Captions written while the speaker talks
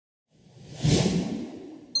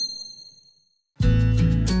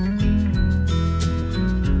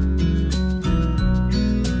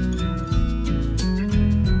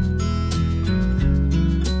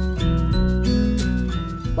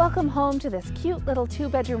Welcome home to this cute little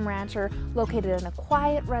 2-bedroom rancher located in a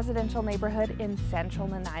quiet residential neighborhood in central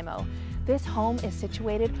Nanaimo. This home is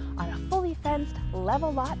situated on a fully fenced,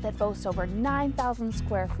 level lot that boasts over 9,000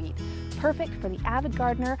 square feet, perfect for the avid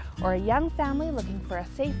gardener or a young family looking for a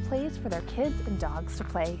safe place for their kids and dogs to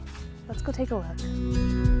play. Let's go take a look.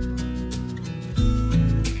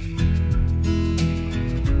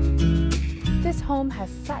 This home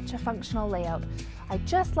has such a functional layout. I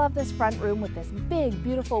just love this front room with this big,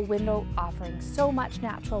 beautiful window offering so much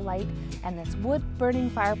natural light and this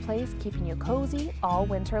wood-burning fireplace keeping you cozy all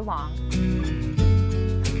winter long.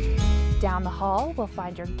 Down the hall, we'll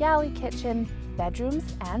find your galley kitchen,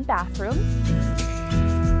 bedrooms, and bathroom.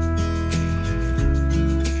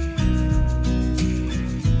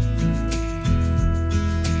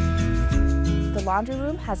 The laundry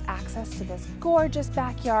room has access to this gorgeous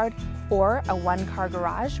backyard or a one-car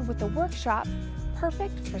garage with a workshop,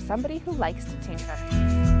 perfect for somebody who likes to tinker.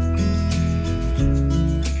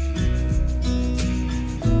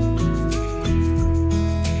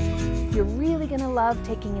 You're really going to love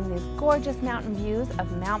taking in these gorgeous mountain views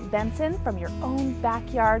of Mount Benson from your own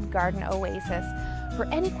backyard garden oasis. For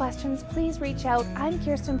any questions, please reach out. I'm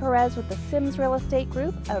Kirsten Perez with the Sims Real Estate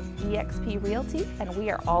Group of eXp Realty, and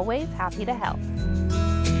we are always happy to help.